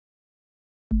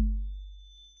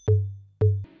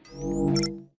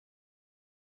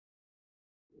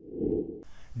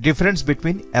Difference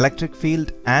between electric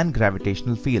field and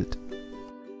gravitational field.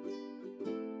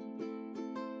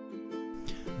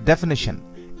 Definition: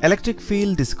 electric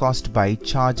field is caused by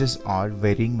charges or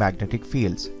varying magnetic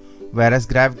fields, whereas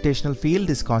gravitational field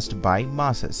is caused by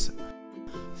masses.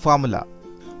 Formula: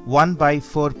 1 by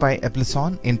 4 pi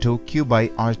epsilon into Q by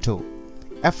R2.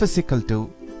 F is equal to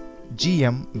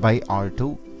Gm by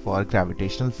R2 for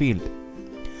gravitational field.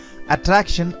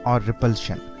 Attraction or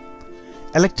repulsion.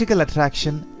 Electrical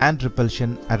attraction and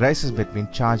repulsion arises between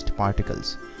charged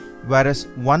particles, whereas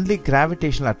only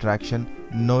gravitational attraction,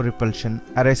 no repulsion,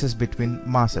 arises between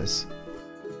masses.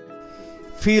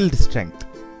 Field strength.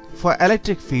 For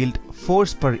electric field,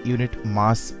 force per unit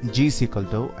mass G is equal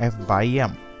to F by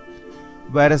m,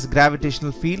 whereas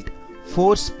gravitational field,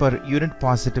 force per unit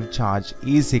positive charge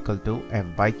is equal to F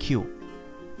by q.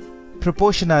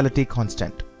 Proportionality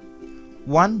constant.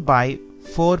 1 by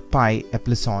 4 pi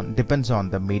epsilon depends on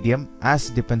the medium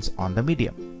as depends on the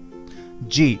medium.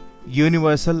 G,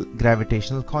 universal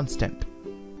gravitational constant.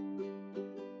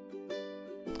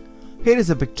 Here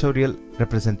is a pictorial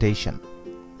representation.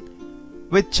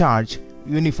 With charge,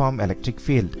 uniform electric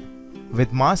field.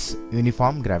 With mass,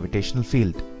 uniform gravitational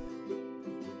field.